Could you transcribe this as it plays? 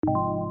The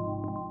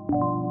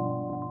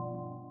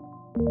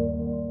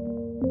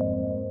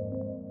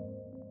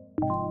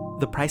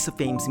price of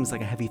fame seems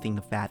like a heavy thing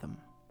to fathom.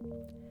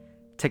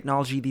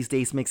 Technology these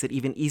days makes it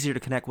even easier to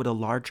connect with a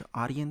large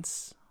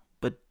audience,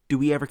 but do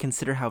we ever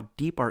consider how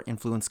deep our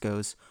influence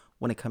goes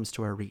when it comes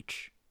to our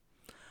reach?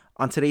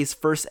 On today's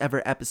first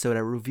ever episode, I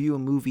review a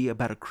movie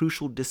about a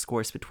crucial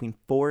discourse between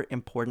four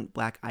important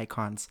Black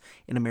icons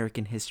in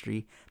American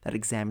history that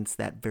examines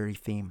that very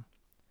theme.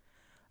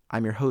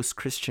 I'm your host,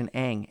 Christian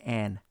Ang,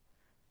 and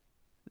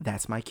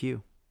that's my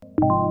cue.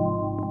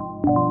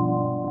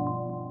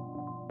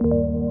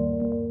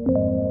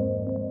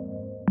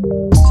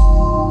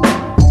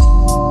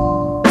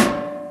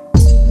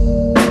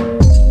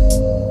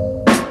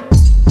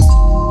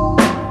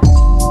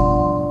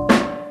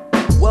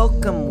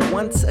 Welcome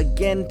once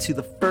again to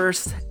the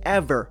first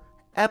ever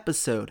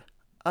episode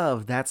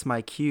of That's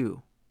My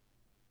Cue.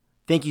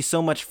 Thank you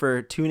so much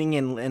for tuning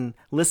in and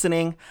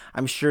listening.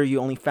 I'm sure you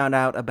only found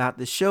out about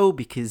this show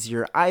because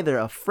you're either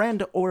a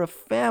friend or a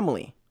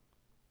family.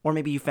 Or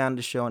maybe you found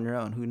the show on your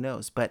own, who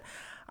knows. But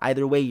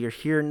either way, you're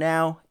here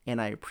now,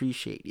 and I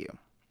appreciate you.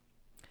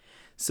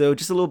 So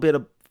just a little bit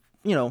of,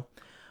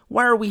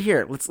 why are we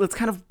here? Let's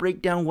kind of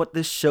break down what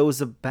this show is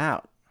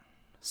about.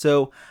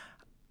 So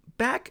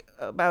back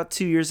about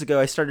 2 years ago,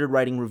 I started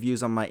writing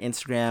reviews on my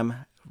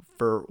Instagram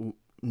for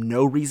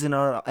no reason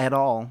at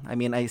all. I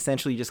mean, I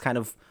essentially just kind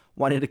of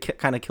wanted to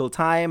kind of kill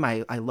time.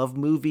 I love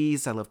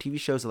movies, I love TV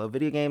shows, I love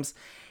video games,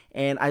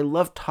 and I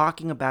love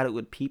talking about it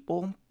with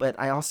people, but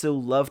I also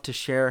love to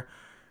share,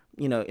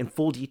 in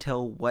full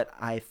detail what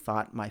I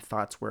thought my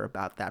thoughts were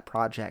about that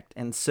project.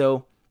 And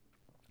so,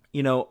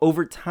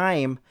 over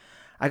time,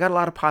 I got a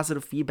lot of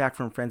positive feedback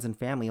from friends and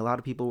family. A lot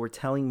of people were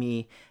telling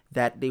me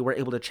that they were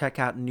able to check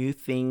out new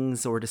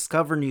things or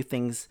discover new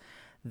things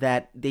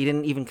that they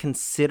didn't even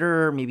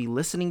consider maybe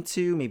listening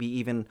to, maybe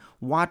even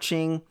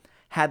watching,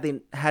 had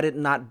it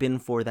not been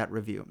for that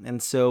review.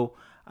 And so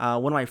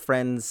one of my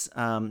friends,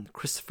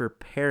 Christopher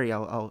Perry,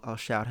 I'll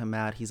shout him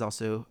out. He's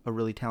also a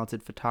really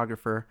talented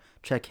photographer.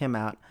 Check him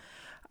out.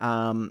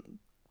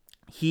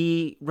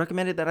 He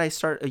recommended that I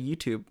start a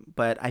YouTube,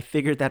 but I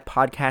figured that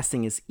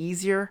podcasting is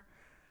easier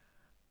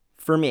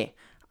for me.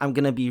 I'm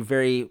going to be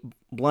very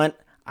blunt.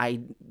 I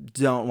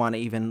don't want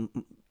to even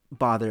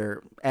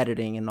bother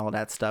editing and all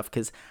that stuff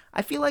because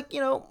I feel like,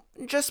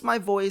 just my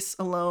voice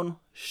alone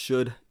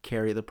should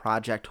carry the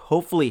project.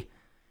 Hopefully,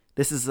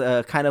 this is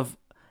a kind of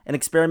an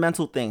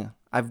experimental thing.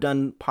 I've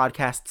done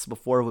podcasts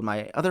before with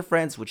my other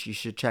friends, which you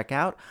should check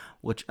out,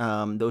 which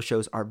those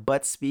shows are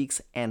Butt Speaks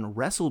and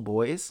Wrestle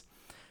Boys.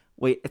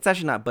 Wait, it's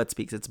actually not Butt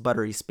Speaks, it's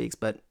Buttery Speaks,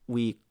 but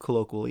we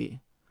colloquially...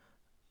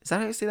 Is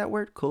that how you say that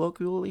word?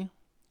 Colloquially?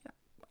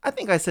 I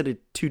think I said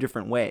it two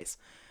different ways.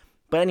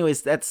 But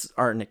anyways, that's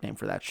our nickname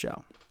for that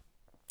show.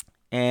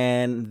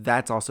 And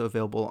that's also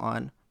available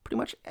on pretty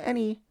much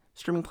any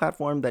streaming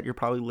platform that you're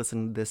probably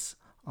listening to this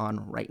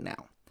on right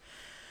now.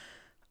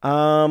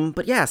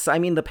 But yes, I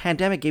mean, the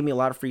pandemic gave me a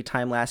lot of free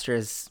time last year,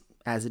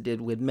 as it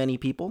did with many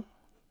people.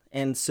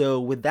 And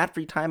so with that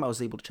free time, I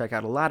was able to check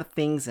out a lot of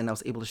things, and I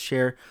was able to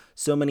share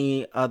so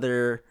many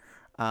other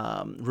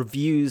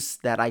reviews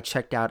that I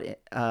checked out,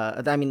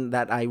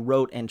 that I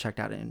wrote and checked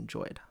out and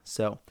enjoyed.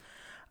 So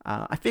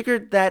I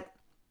figured that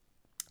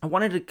I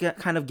wanted to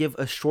kind of give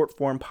a short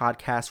form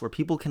podcast where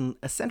people can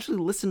essentially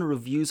listen to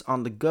reviews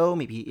on the go.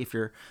 Maybe if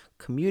you're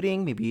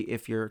commuting, maybe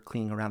if you're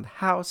cleaning around the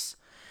house,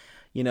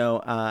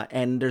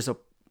 and there's a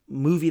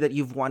movie that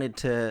you've wanted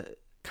to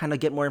kind of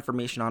get more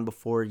information on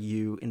before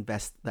you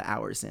invest the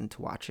hours in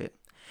to watch it.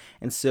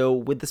 And so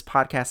with this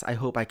podcast, I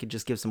hope I could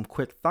just give some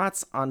quick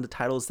thoughts on the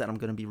titles that I'm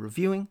going to be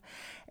reviewing.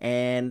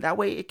 And that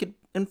way it could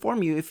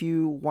inform you if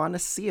you want to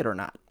see it or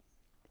not.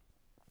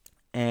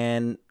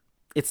 And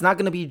it's not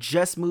going to be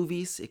just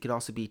movies. It could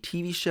also be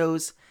TV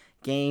shows,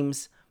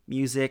 games,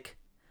 music.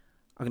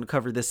 I'm going to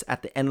cover this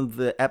at the end of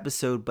the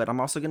episode, but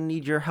I'm also going to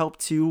need your help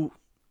to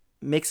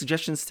make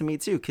suggestions to me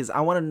too, because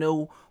I want to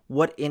know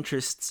what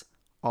interests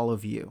all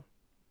of you.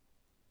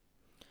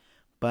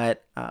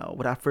 But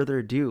without further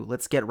ado,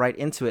 let's get right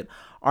into it.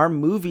 Our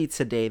movie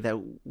today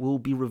that we'll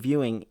be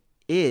reviewing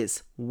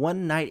is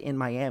One Night in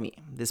Miami.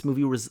 This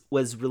movie was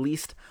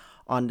released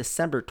on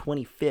December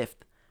 25th,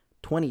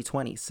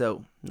 2020,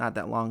 so not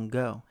that long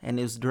ago. And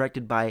it was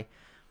directed by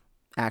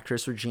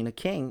actress Regina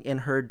King in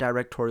her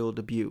directorial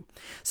debut.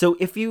 So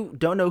if you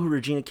don't know who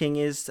Regina King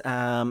is,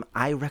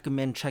 I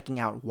recommend checking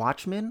out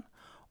Watchmen,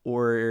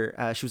 or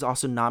she was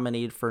also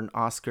nominated for an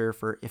Oscar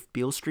for If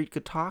Beale Street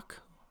Could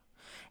Talk.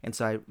 And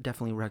so I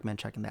definitely recommend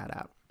checking that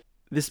out.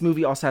 This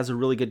movie also has a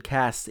really good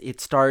cast. It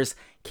stars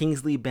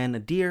Kingsley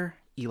Ben-Adir,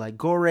 Eli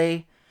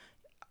Gorey,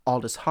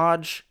 Aldous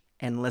Hodge,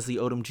 and Leslie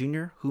Odom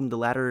Jr., whom the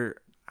latter,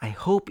 I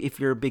hope if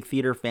you're a big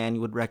theater fan,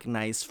 you would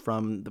recognize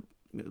from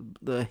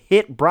the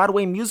hit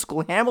Broadway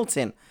musical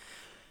Hamilton.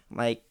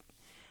 I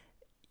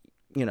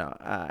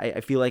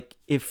feel like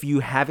if you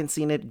haven't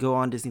seen it, go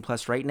on Disney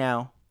Plus right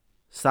now.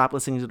 Stop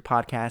listening to the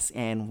podcast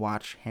and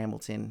watch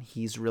Hamilton.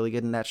 He's really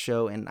good in that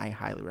show, and I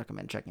highly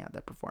recommend checking out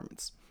that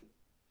performance.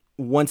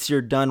 Once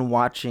you're done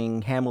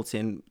watching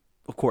Hamilton,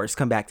 of course,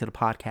 come back to the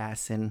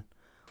podcast and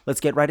let's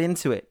get right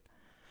into it.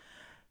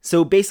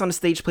 So, based on the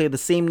stage play of the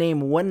same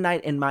name, One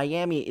Night in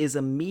Miami is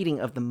a meeting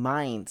of the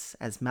minds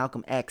as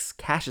Malcolm X,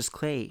 Cassius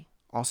Clay,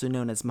 also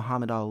known as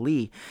Muhammad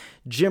Ali,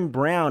 Jim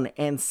Brown,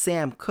 and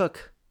Sam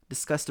Cooke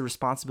discuss the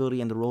responsibility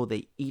and the role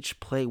they each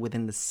play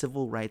within the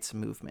civil rights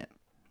movement.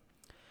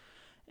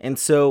 And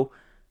so,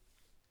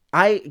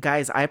 I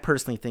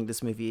personally think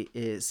this movie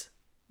is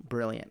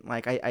brilliant.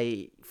 Like,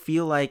 I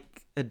feel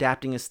like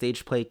adapting a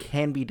stage play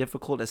can be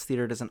difficult as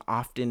theater doesn't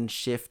often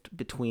shift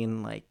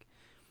between, like,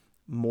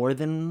 more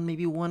than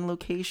maybe one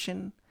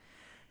location.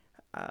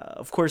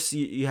 Of course,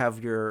 you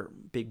have your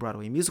big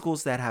Broadway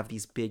musicals that have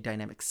these big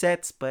dynamic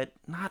sets, but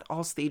not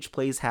all stage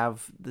plays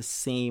have the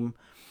same,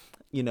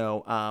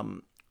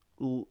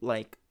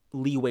 like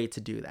leeway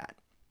to do that.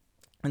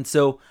 And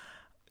so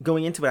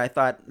going into it, I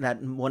thought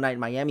that One Night in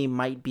Miami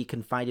might be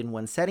confined in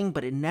one setting,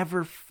 but it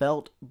never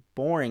felt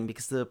boring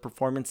because the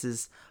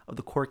performances of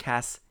the core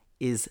cast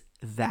is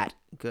that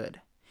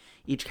good.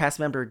 Each cast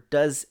member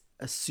does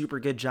a super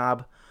good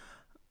job.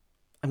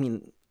 I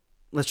mean,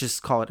 let's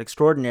just call it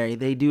extraordinary.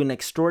 They do an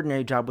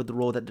extraordinary job with the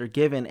role that they're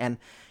given, and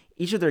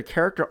each of their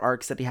character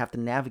arcs that they have to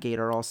navigate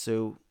are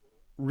also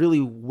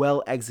really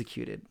well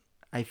executed.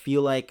 I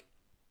feel like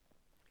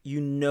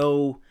you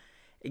know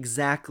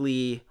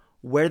exactly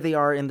where they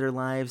are in their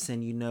lives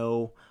and you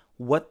know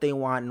what they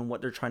want and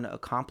what they're trying to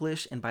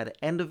accomplish. And by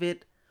the end of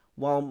it,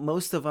 while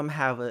most of them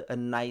have a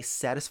nice,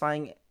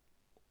 satisfying,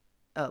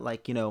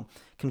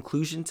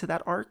 conclusion to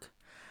that arc,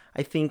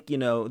 I think,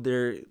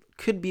 there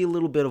could be a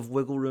little bit of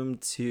wiggle room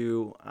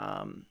to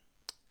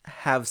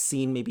have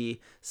seen maybe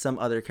some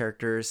other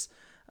characters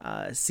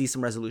see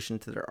some resolution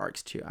to their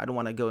arcs too. I don't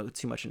want to go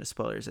too much into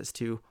spoilers as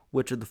to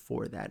which of the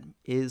four that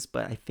is,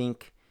 but I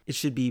think it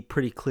should be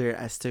pretty clear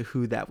as to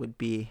who that would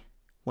be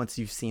once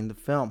you've seen the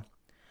film.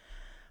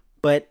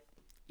 But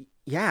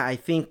yeah, I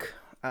think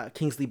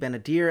Kingsley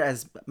Ben-Adir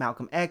as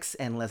Malcolm X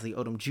and Leslie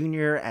Odom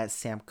Jr. as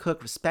Sam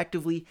Cooke,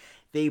 respectively,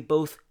 they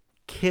both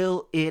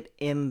kill it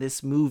in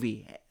this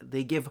movie.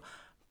 They give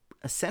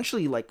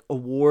essentially like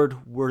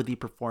award-worthy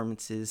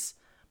performances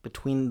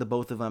between the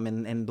both of them,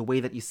 and the way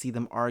that you see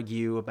them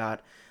argue about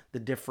the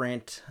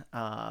different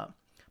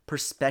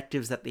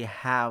perspectives that they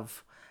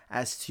have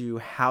as to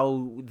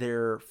how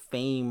their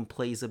fame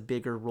plays a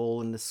bigger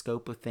role in the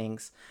scope of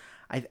things.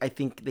 I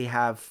think they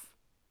have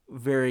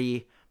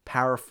very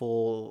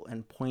powerful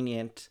and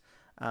poignant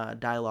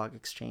dialogue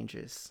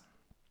exchanges.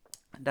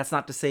 That's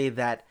not to say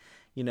that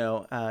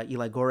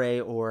Eli Gorey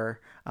or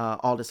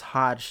Aldous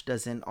Hodge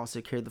doesn't also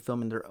carry the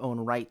film in their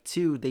own right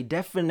too. They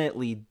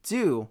definitely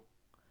do.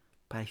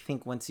 But I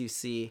think once you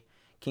see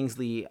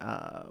Kingsley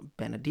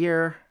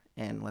Ben-Adir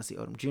and Leslie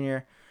Odom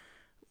Jr.,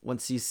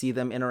 once you see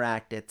them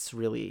interact, it's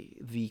really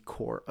the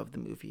core of the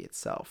movie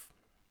itself.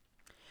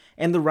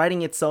 And the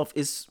writing itself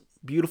is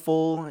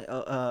beautiful.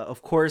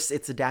 Of course,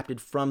 it's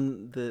adapted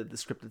from the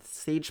script of the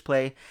stage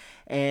play.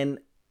 And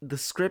the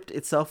script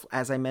itself,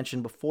 as I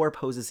mentioned before,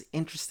 poses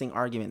interesting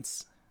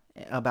arguments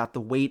about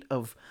the weight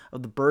of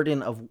the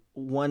burden of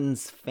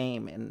one's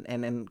fame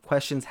and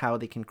questions how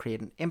they can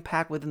create an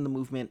impact within the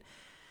movement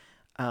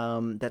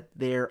that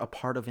they're a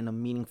part of in a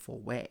meaningful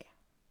way.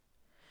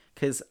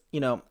 Because,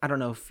 I don't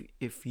know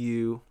if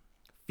you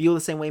feel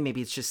the same way.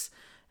 Maybe it's just,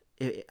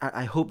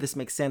 I hope this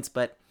makes sense.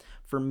 But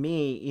for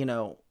me,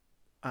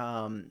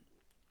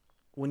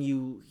 when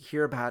you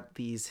hear about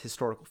these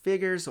historical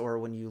figures or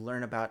when you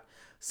learn about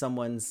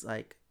someone's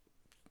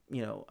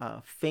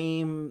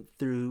fame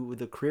through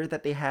the career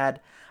that they had,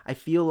 I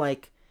feel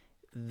like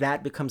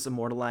that becomes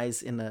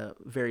immortalized in a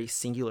very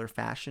singular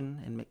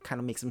fashion and kind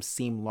of makes them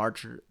seem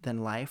larger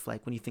than life.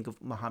 Like when you think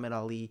of Muhammad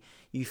Ali,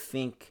 you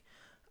think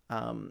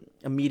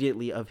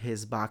immediately of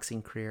his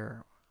boxing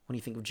career. When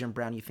you think of Jim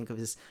Brown, you think of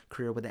his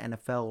career with the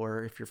NFL,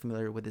 or if you're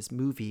familiar with his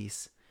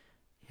movies,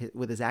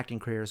 with his acting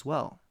career as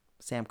well.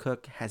 Sam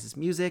Cooke has his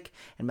music,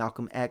 and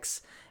Malcolm X,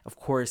 of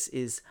course,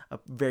 is a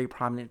very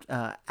prominent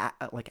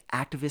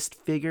activist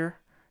figure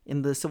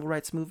in the civil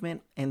rights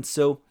movement. And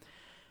so,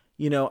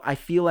 I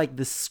feel like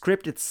the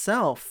script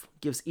itself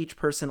gives each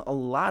person a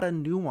lot of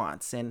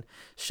nuance and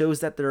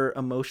shows that their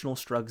emotional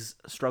struggles,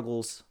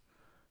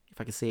 if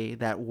I could say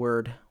that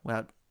word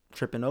without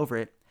tripping over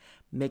it,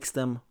 makes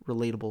them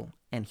relatable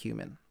and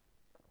human.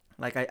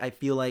 Like, I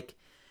feel like,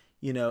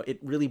 it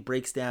really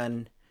breaks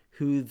down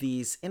who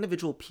these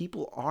individual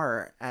people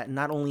are,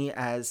 not only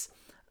as,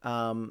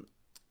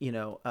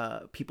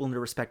 people in their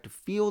respective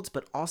fields,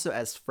 but also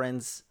as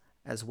friends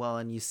as well.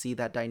 And you see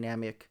that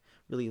dynamic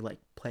really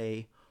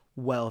play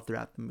well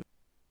throughout the movie.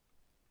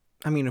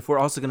 I mean, if we're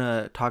also going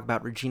to talk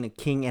about Regina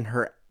King and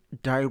her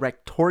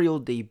directorial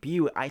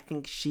debut, I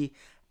think she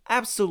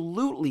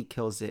absolutely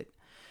kills it.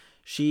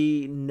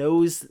 She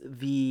knows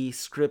the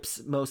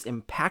script's most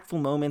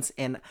impactful moments,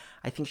 and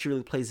I think she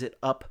really plays it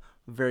up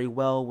very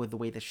well with the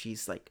way that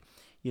she's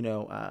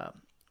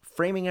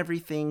framing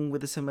everything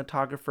with the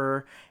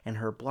cinematographer and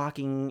her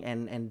blocking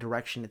and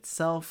direction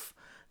itself.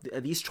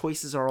 These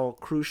choices are all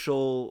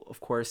crucial, of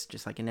course,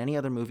 just like in any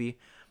other movie,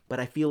 but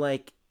I feel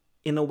like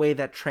in a way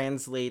that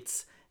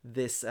translates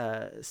this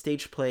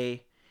stage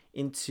play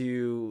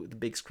into the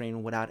big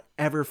screen without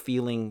ever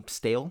feeling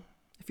stale,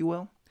 if you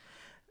will.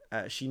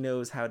 She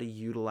knows how to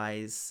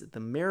utilize the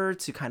mirror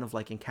to kind of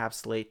like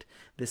encapsulate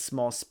this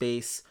small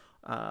space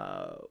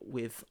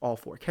with all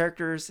four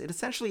characters. It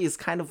essentially is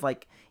kind of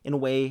like, in a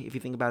way, if you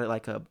think about it,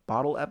 like a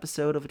bottle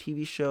episode of a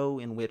TV show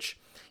in which,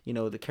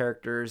 the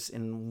characters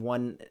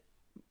in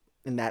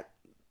that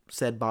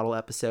said bottle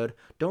episode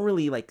don't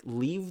really like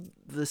leave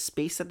the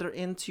space that they're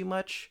in too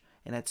much.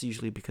 And that's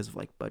usually because of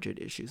like budget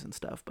issues and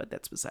stuff, but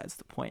that's besides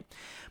the point.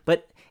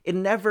 But it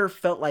never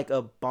felt like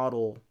a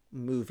bottle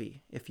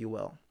movie, if you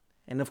will.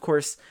 And of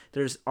course,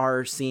 there's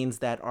our scenes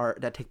that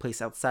take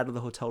place outside of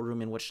the hotel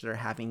room in which they're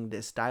having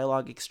this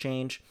dialogue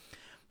exchange.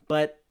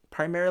 But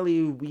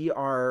primarily, we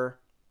are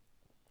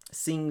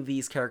seeing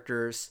these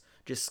characters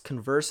just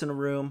converse in a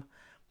room.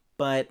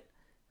 But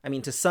I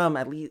mean, to some,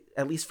 at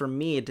least for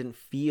me, it didn't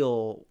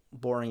feel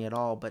boring at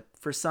all. But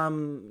for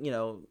some,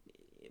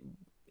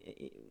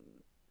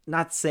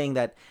 not saying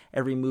that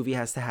every movie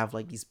has to have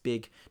like these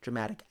big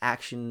dramatic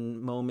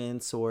action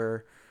moments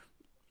or,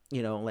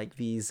 like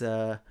these.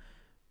 I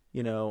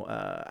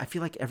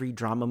feel like every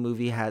drama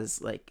movie has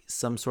like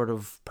some sort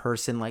of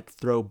person like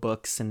throw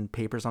books and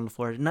papers on the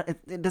floor.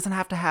 It doesn't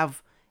have to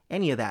have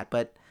any of that,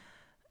 but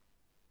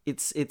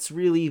it's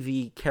really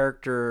the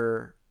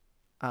character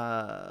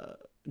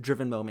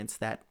driven moments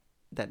that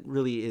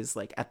really is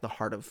like at the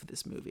heart of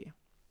this movie.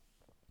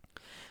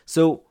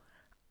 So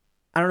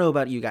I don't know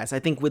about you guys. I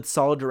think with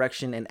solid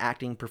direction and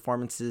acting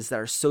performances that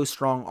are so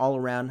strong all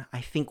around, I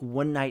think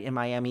One Night in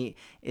Miami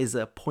is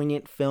a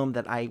poignant film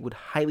that I would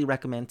highly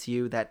recommend to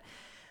you, that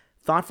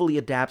thoughtfully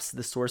adapts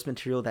the source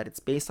material that it's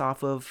based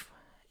off of.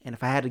 And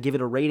if I had to give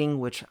it a rating,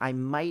 which I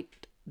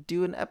might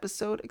do an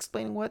episode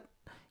explaining what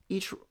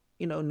each,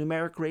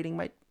 numeric rating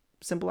might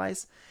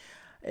symbolize.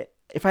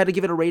 If I had to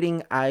give it a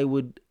rating, I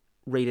would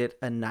rate it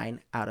a 9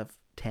 out of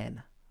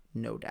 10,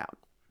 no doubt.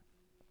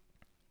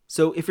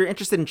 So if you're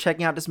interested in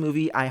checking out this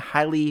movie, I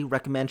highly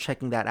recommend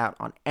checking that out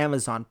on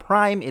Amazon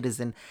Prime. It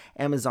is an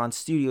Amazon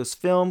Studios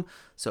film.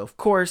 So of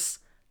course,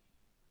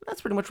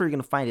 that's pretty much where you're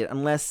going to find it.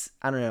 Unless,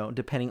 I don't know,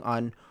 depending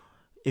on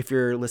if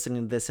you're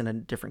listening to this in a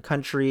different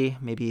country,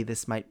 maybe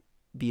this might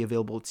be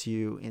available to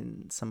you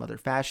in some other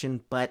fashion.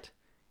 But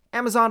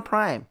Amazon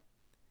Prime,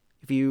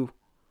 if you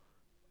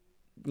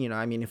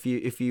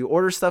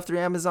order stuff through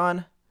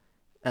Amazon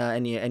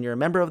and you're a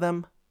member of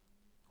them,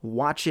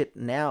 watch it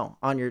now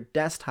on your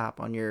desktop,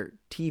 on your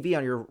TV,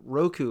 on your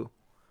Roku.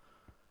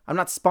 I'm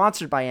not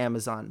sponsored by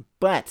Amazon,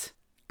 but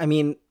I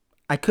mean,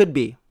 I could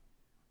be.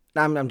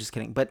 I'm just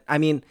kidding. But I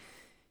mean,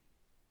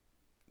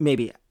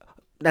 maybe.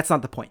 That's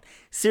not the point.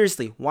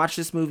 Seriously, watch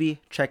this movie,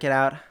 check it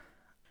out.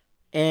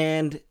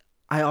 And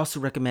I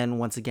also recommend,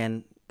 once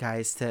again,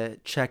 guys, to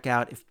check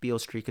out If Beale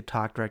Street Could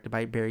Talk, directed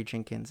by Barry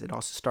Jenkins. It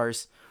also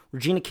stars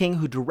Regina King,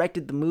 who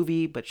directed the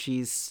movie, but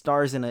she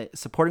stars in a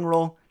supporting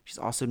role. She's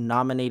also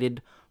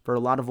nominated for a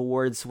lot of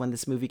awards when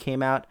this movie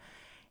came out.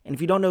 And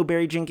if you don't know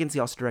Barry Jenkins, he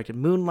also directed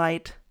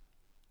Moonlight.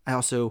 I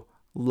also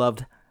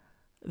loved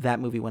that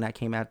movie when that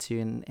came out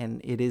too,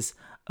 and it is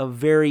a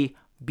very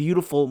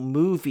beautiful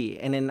movie.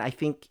 And then I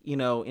think,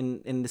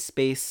 in the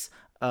space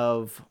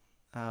of,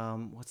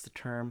 what's the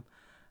term,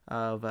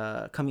 of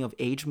coming of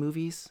age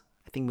movies,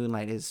 I think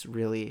Moonlight is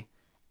really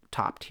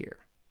top tier.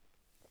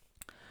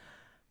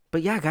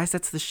 But yeah, guys,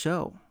 that's the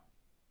show.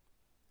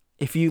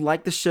 If you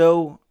like the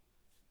show,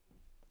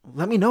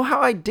 let me know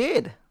how I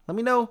did. Let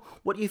me know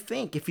what you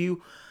think. If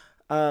you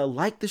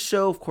like the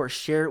show, of course,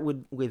 share it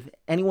with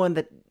anyone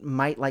that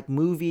might like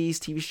movies,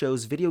 TV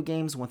shows, video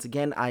games. Once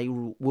again, I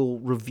will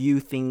review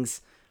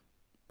things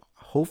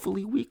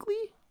hopefully weekly.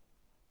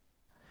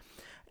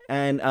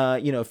 And,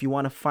 if you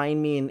want to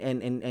find me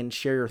and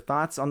share your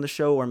thoughts on the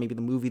show or maybe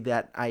the movie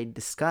that I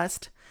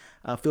discussed,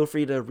 feel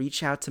free to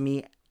reach out to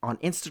me on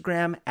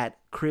Instagram at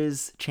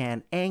Chris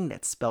Chan Ang.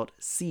 That's spelled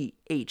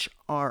CHRIZ.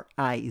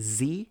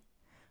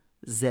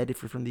 Z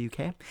if you're from the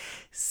UK.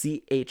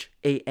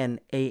 CHANANG.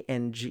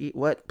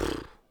 What?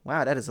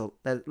 Wow, that is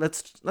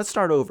let's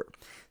start over.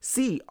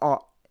 This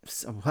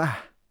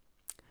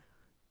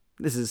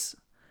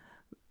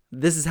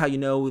is how you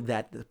know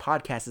that the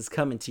podcast is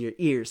coming to your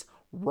ears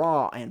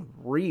raw and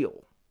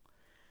real.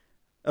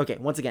 Okay,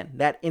 once again,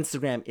 that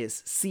Instagram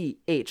is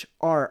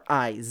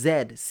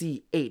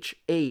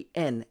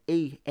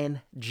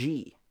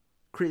CHRIZCHANANG.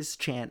 Chris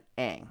Chan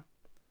Ang.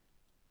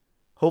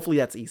 Hopefully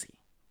that's easy.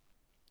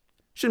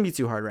 Shouldn't be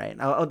too hard, right?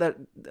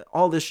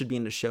 All this should be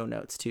in the show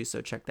notes too, so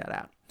check that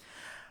out.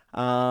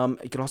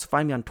 You can also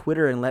find me on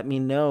Twitter and let me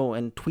know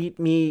and tweet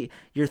me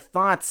your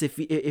thoughts if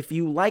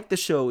you like the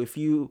show. If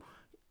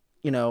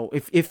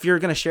if you're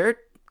gonna share it,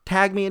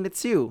 tag me in it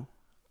too.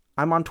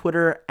 I'm on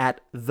Twitter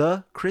at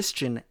the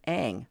Christian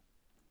Ang.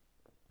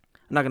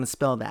 I'm not gonna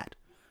spell that,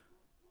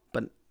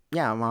 but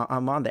yeah,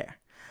 I'm on there.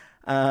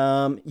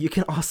 You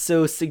can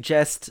also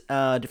suggest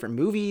different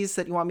movies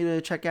that you want me to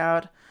check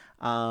out.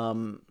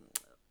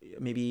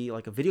 Maybe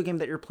like a video game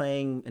that you're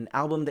playing, an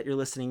album that you're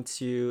listening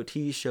to, a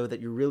TV show that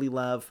you really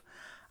love.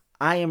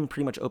 I am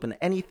pretty much open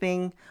to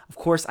anything. Of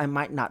course, I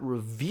might not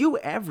review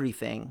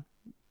everything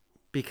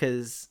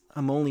because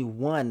I'm only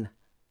one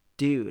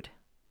dude.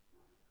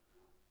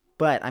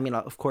 But I mean,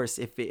 of course,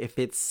 if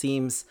it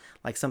seems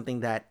like something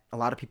that a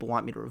lot of people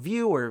want me to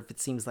review, or if it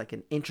seems like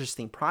an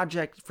interesting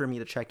project for me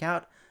to check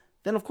out,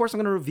 then of course I'm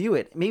going to review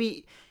it.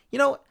 Maybe, you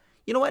know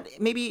what?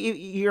 Maybe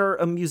you're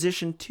a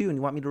musician too and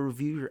you want me to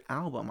review your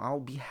album. I'll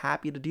be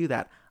happy to do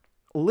that.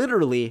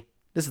 Literally,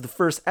 this is the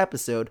first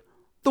episode.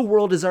 The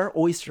world is our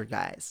oyster,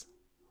 guys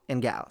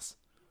and gals,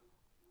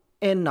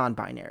 and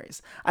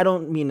non-binaries. I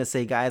don't mean to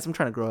say guys. I'm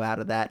trying to grow out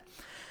of that.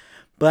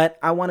 But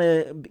I want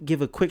to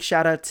give a quick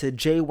shout out to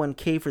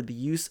J1K for the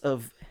use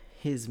of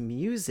his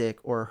music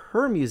or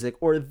her music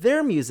or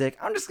their music.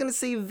 I'm just going to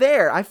say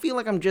their. I feel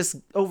like I'm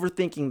just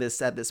overthinking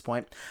this at this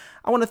point.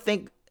 I want to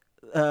thank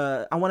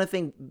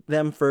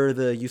them for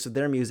the use of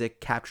their music,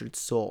 Captured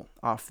Soul,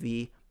 off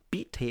the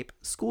beat tape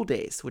School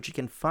Days, which you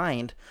can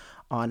find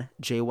on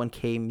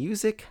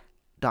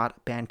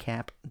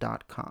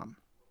j1kmusic.bandcamp.com.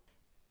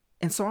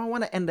 And so I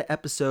want to end the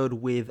episode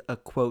with a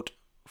quote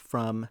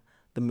from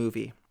the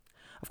movie.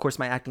 Of course,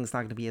 my acting is not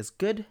going to be as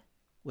good,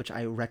 which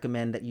I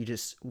recommend that you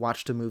just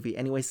watch the movie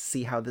anyways to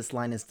see how this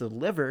line is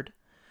delivered.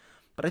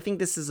 But I think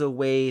this is a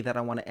way that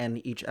I want to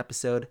end each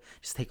episode.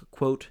 Just take a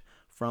quote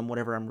from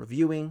whatever I'm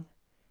reviewing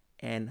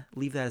and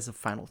leave that as a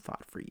final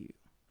thought for you.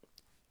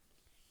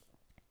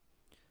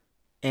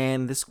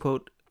 And this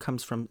quote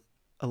comes from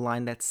a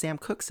line that Sam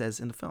Cooke says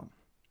in the film.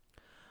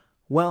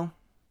 Well,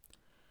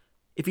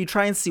 if you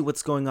try and see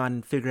what's going on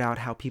and figure out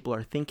how people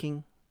are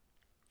thinking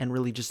and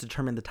really just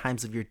determine the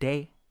times of your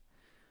day,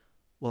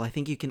 well, I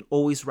think you can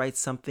always write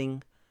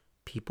something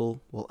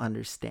people will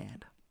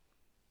understand.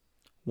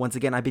 Once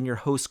again, I've been your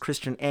host,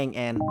 Christian Eng,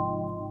 and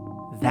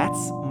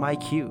that's my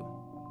cue.